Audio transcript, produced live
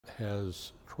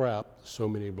has trapped so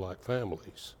many black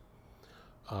families.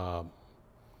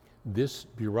 This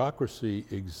bureaucracy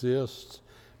exists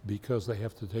because they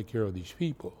have to take care of these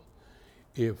people.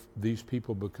 If these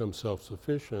people become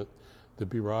self-sufficient, the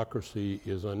bureaucracy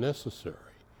is unnecessary.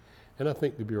 And I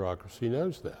think the bureaucracy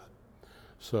knows that.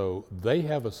 So they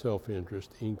have a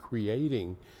self-interest in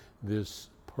creating this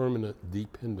permanent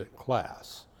dependent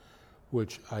class,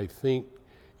 which I think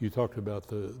you talked about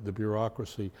the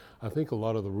bureaucracy. I think a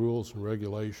lot of the rules and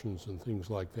regulations and things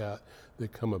like that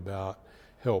that come about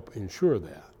help ensure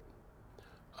that.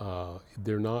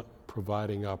 They're not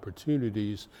providing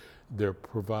opportunities, they're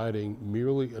providing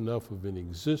merely enough of an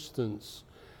existence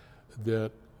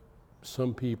that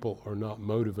some people are not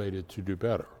motivated to do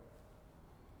better.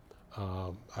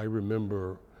 I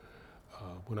remember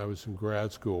when I was in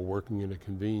grad school working in a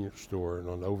convenience store and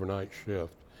on an overnight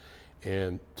shift,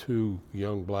 and two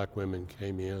young black women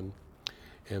came in,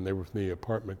 and they were from the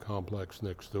apartment complex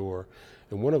next door,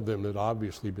 and one of them had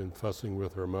obviously been fussing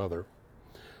with her mother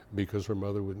because her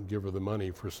mother wouldn't give her the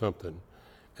money for something.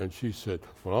 And she said,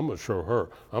 well, I'm gonna show her.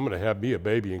 I'm gonna have me a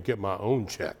baby and get my own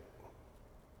check.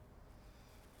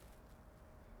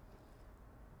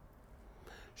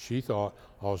 She thought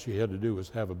all she had to do was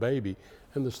have a baby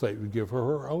and the state would give her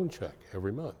her own check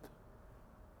every month.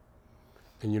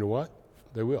 And you know what?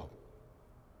 They will.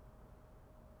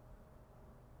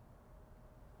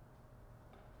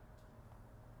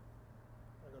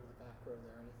 I'll go to the back row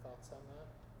there. Any thoughts on that?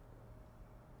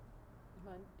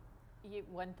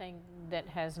 One thing that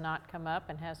has not come up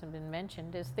and hasn't been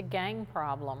mentioned is the gang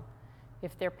problem.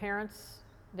 If their parent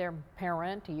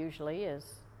usually,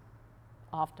 as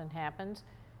often happens,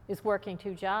 is working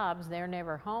two jobs, they're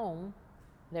never home,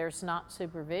 there's not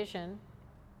supervision,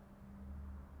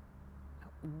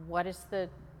 what is the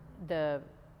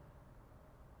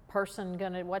person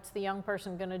gonna, what's the young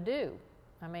person gonna do?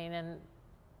 I mean, and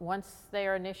once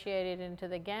they're initiated into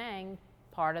the gang,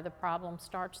 part of the problem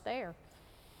starts there.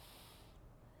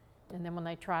 And then when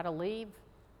they try to leave,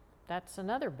 that's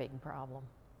another big problem.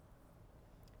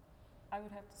 I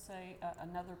would have to say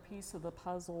another piece of the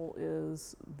puzzle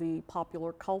is the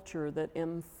popular culture that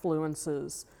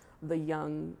influences the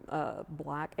young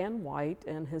black and white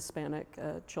and Hispanic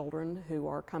children who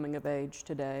are coming of age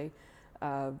today.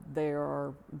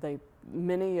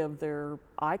 Many of their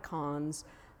icons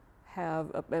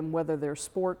have, and whether they're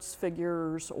sports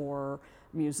figures or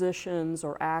musicians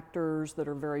or actors that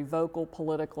are very vocal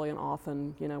politically and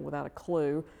often, without a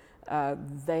clue,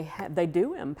 they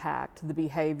do impact the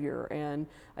behavior, and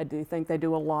I do think they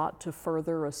do a lot to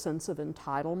further a sense of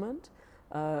entitlement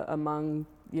among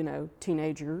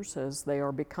teenagers as they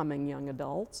are becoming young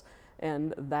adults,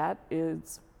 and that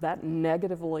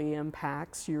negatively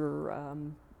impacts your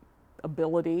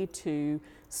ability to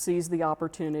seize the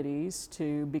opportunities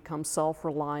to become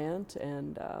self-reliant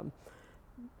and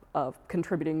a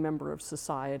contributing member of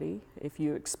society. If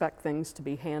you expect things to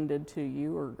be handed to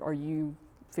you, or you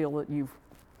feel that you're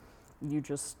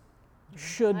just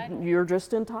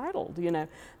entitled,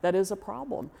 that is a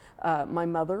problem. My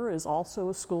mother is also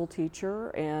a school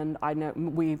teacher, and I know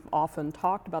we've often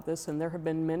talked about this, and there have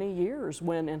been many years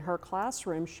when in her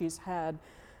classroom she's had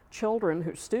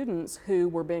students who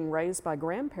were being raised by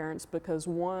grandparents because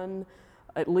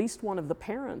at least one of the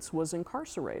parents was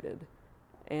incarcerated,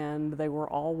 and they were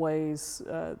always,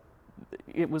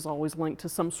 it was always linked to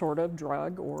some sort of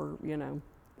drug or,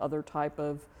 other type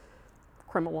of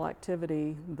criminal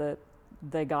activity that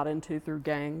they got into through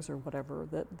gangs or whatever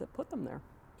that put them there.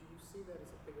 Do you see that as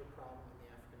a bigger problem in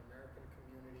the African American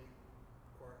community,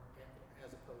 or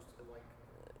as opposed to the white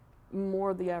community?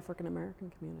 More the African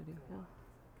American community, yeah.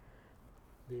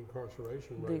 The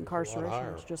incarceration rate The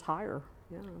incarceration is is just higher,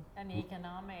 yeah. And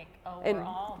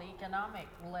overall, the economic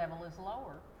level is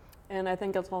lower. And I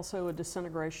think it's also a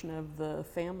disintegration of the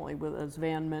family. As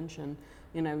Van mentioned,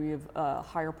 you have a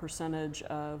higher percentage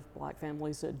of black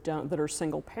families that are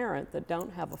single parent, that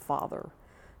don't have a father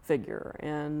figure.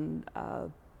 And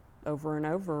over and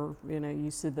over,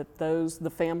 you see that the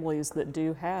families that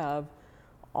do have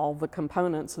all the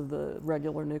components of the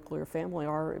regular nuclear family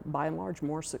are, by and large,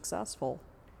 more successful.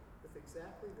 With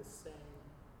exactly the same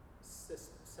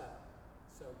system setup,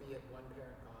 so be it one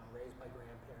parent gone, raised by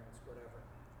grandparents, whatever,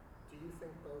 do you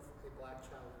think both a black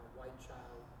child and a white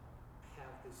child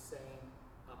have the same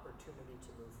opportunity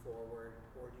to move forward,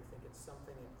 or do you think it's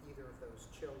something in either of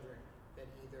those children that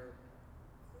either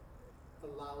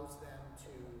allows them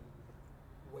to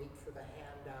wait for the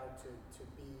handout to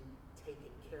be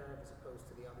taken care of as opposed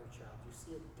to the other child? Do you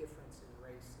see a difference in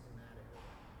race in that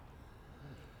area?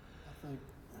 I think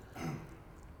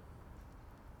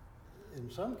in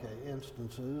some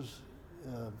instances,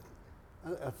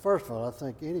 First of all, I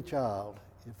think any child,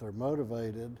 if they're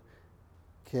motivated,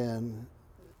 can,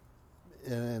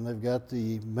 and they've got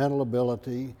the mental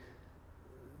ability,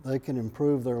 they can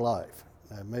improve their life.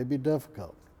 Now, it may be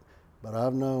difficult, but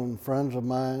I've known friends of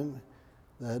mine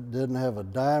that didn't have a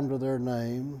dime to their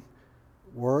name,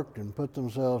 worked and put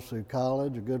themselves through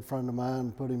college. A good friend of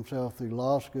mine put himself through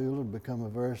law school and become a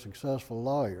very successful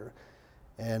lawyer,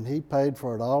 and he paid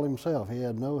for it all himself. He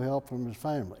had no help from his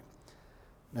family.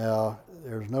 Now,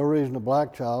 there's no reason a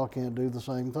black child can't do the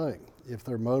same thing if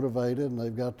they're motivated and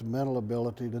they've got the mental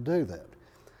ability to do that.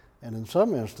 And in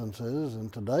some instances, in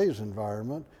today's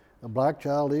environment, a black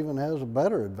child even has a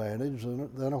better advantage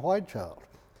than a white child.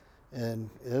 And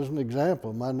as an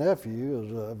example, my nephew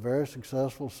is a very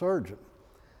successful surgeon.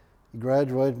 He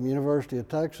graduated from the University of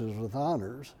Texas with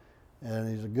honors,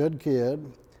 and he's a good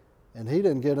kid, and he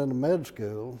didn't get into med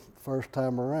school first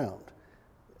time around.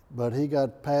 But he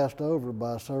got passed over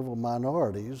by several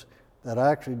minorities that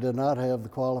actually did not have the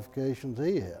qualifications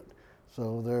he had.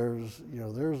 So there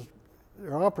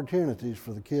are opportunities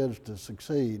for the kids to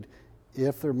succeed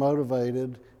if they're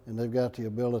motivated and they've got the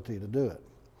ability to do it.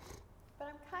 But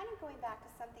I'm kind of going back to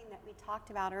something that we talked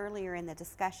about earlier in the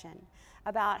discussion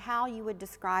about how you would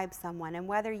describe someone and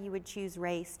whether you would choose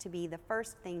race to be the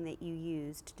first thing that you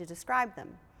used to describe them.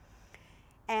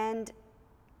 And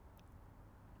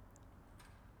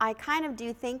I kind of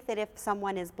do think that if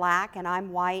someone is black and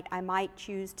I'm white, I might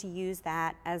choose to use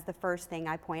that as the first thing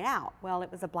I point out. Well,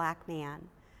 it was a black man,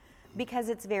 because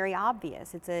it's very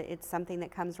obvious. It's something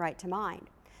that comes right to mind.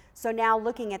 So now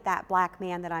looking at that black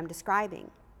man that I'm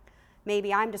describing,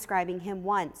 maybe I'm describing him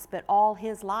once, but all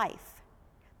his life,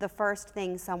 the first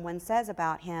thing someone says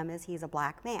about him is he's a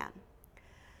black man.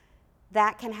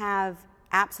 That can have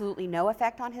absolutely no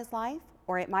effect on his life,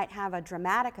 or it might have a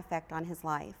dramatic effect on his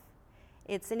life.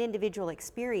 It's an individual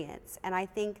experience, and I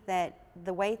think that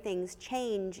the way things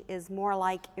change is more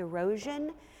like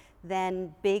erosion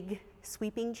than big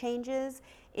sweeping changes.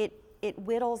 It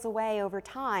whittles away over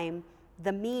time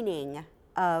the meaning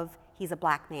of he's a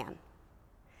black man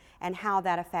and how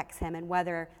that affects him and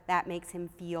whether that makes him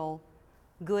feel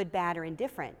good, bad, or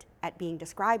indifferent at being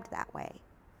described that way.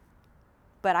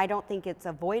 But I don't think it's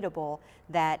avoidable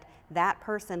that that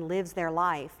person lives their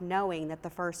life knowing that the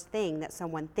first thing that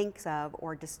someone thinks of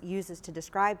or uses to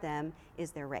describe them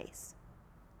is their race.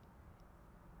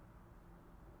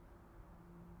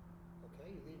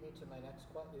 Okay, you lead me to my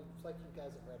next question. It's like you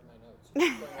guys have read my notes.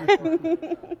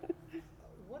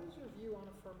 What is your view on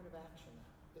affirmative action?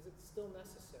 Is it still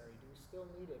necessary? Do we still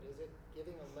need it? Is it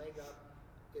giving a leg up?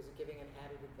 Is it giving an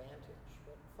added advantage?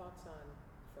 What thoughts on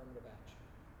affirmative action?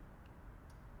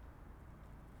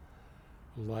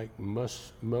 Like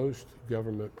most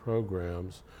government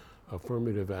programs,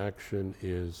 affirmative action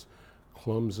is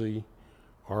clumsy,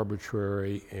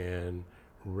 arbitrary, and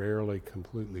rarely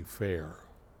completely fair.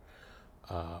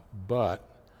 But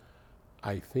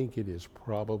I think it is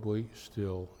probably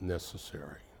still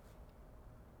necessary.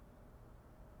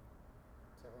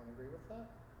 Does everyone agree with that?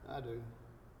 I do.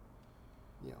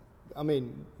 Yeah. I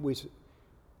mean,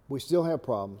 we still have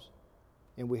problems,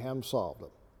 and we haven't solved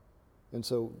them. And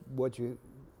so what do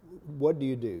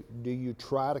you do? Do you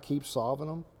try to keep solving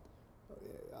them?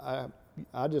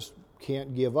 I just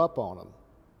can't give up on them.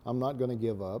 I'm not going to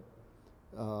give up.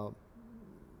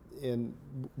 And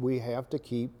we have to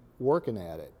keep working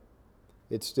at it.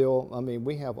 It's still, I mean,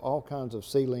 we have all kinds of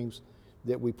ceilings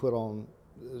that we put on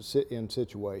in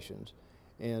situations.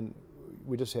 And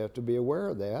we just have to be aware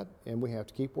of that, and we have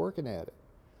to keep working at it.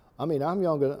 I mean,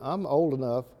 I'm old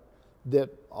enough that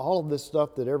all of this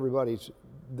stuff that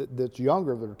that's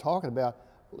younger that are talking about,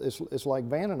 it's like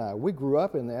Van and I. We grew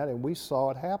up in that and we saw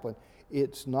it happen.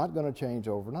 It's not going to change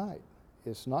overnight.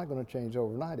 It's not going to change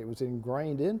overnight. It was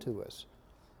ingrained into us.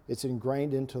 It's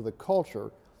ingrained into the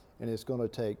culture, and it's going to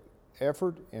take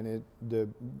effort, and the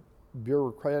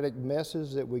bureaucratic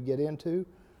messes that we get into,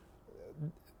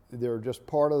 they're just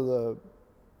part of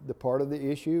the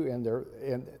issue,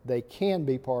 and they can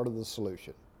be part of the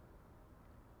solution.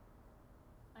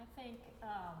 I think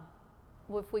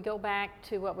if we go back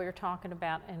to what we were talking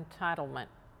about, entitlement,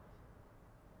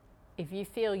 if you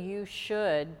feel you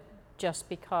should just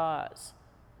because,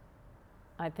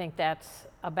 I think that's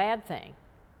a bad thing.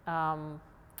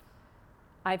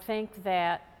 I think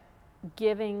that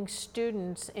giving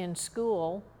students in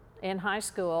school, in high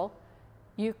school,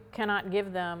 you cannot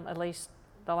give them, at least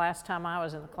the last time I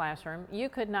was in the classroom, you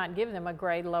could not give them a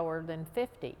grade lower than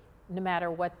 50, no matter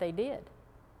what they did,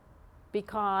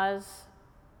 because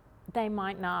they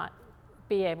might not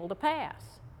be able to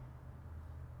pass.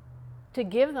 To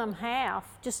give them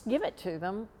half, just give it to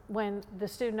them when the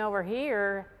student over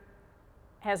here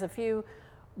has a few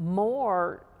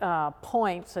more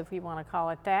points, if you want to call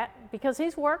it that, because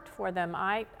he's worked for them.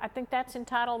 I think that's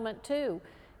entitlement too.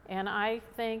 And I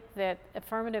think that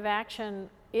affirmative action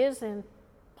is in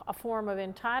a form of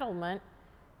entitlement,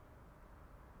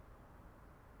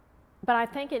 but I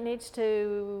think it needs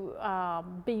to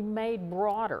be made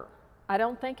broader. I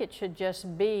don't think it should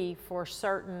just be for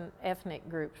certain ethnic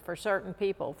groups, for certain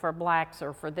people, for blacks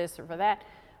or for this or for that.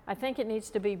 I think it needs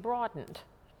to be broadened.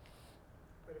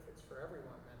 But if it's for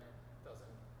everyone, then it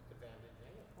doesn't advantage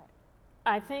anyone.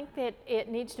 I think that it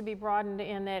needs to be broadened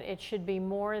in that it should be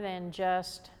more than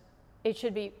just,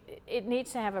 it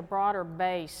needs to have a broader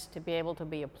base to be able to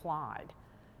be applied.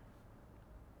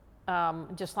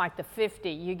 Just like the 50,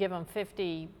 you give them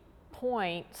 50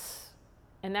 points,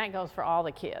 and that goes for all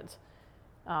the kids,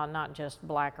 not just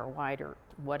black or white or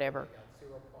whatever. You got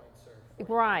 0 points or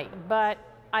 40 Right, points. but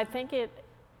I think it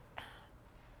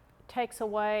takes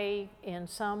away in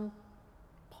some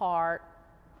part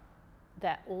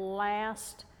that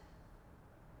last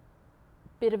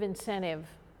bit of incentive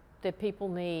that people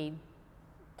need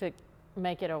to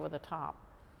make it over the top,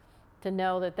 to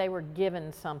know that they were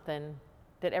given something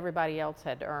that everybody else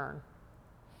had to earn.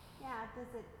 Yeah, does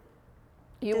it?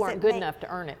 You Does weren't it good make- enough to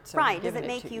earn it, so we're Right, does giving it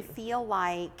make to you feel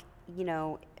like, you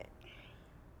know,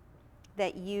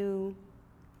 that you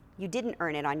didn't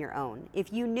earn it on your own?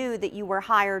 If you knew that you were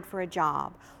hired for a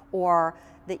job, or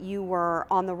that you were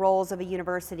on the rolls of a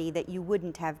university that you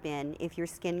wouldn't have been if your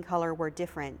skin color were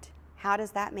different, how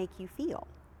does that make you feel?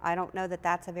 I don't know that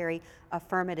that's a very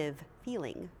affirmative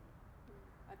feeling.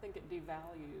 I think it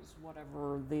devalues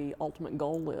whatever the ultimate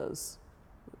goal is,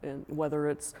 and whether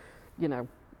it's, you know,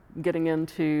 getting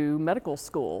into medical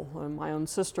school. My own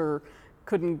sister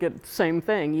couldn't get, same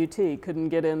thing, UT, couldn't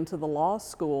get into the law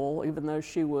school even though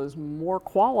she was more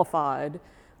qualified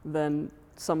than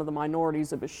some of the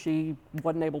minorities, but she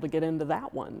wasn't able to get into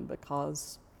that one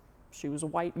because she was a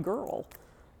white girl.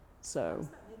 So,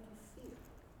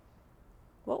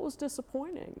 well, it was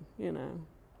disappointing, you know.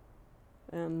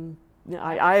 And yeah,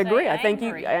 I would say agree. I think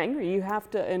angry. angry. You have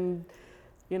to, and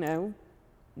you know,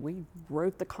 we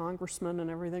wrote the congressman and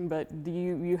everything, but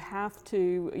you have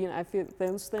to, you know, I feel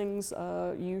those things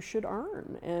you should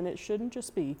earn, and it shouldn't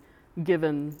just be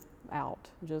given out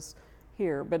just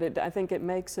here. But I think it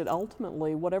makes it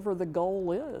ultimately whatever the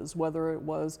goal is, whether it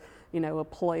was, you know, a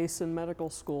place in medical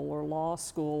school or law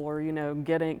school, or you know,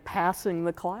 passing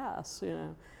the class.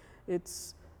 You know,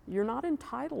 you're not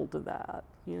entitled to that.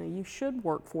 You know, you should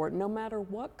work for it, no matter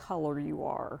what color you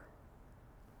are.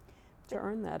 To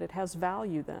earn that, it has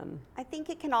value then. I think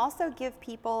it can also give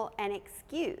people an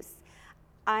excuse.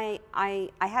 I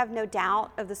have no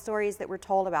doubt of the stories that were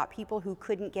told about people who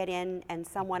couldn't get in and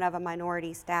someone of a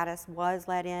minority status was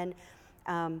let in.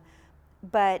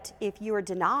 But if you are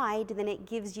denied, then it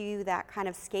gives you that kind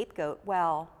of scapegoat.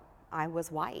 Well, I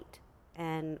was white,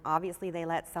 and obviously they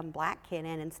let some black kid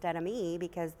in instead of me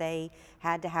because they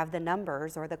had to have the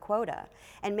numbers or the quota.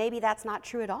 And maybe that's not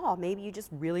true at all. Maybe you just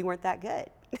really weren't that good.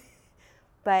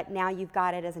 But now you've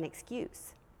got it as an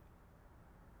excuse.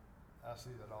 I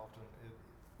see that often.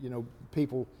 You know,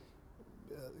 people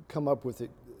come up with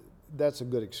it. That's a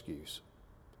good excuse.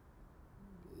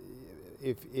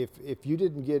 If you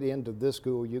didn't get into this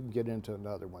school, you can get into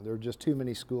another one. There are just too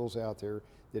many schools out there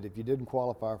that if you didn't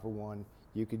qualify for one,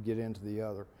 you could get into the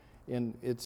other. And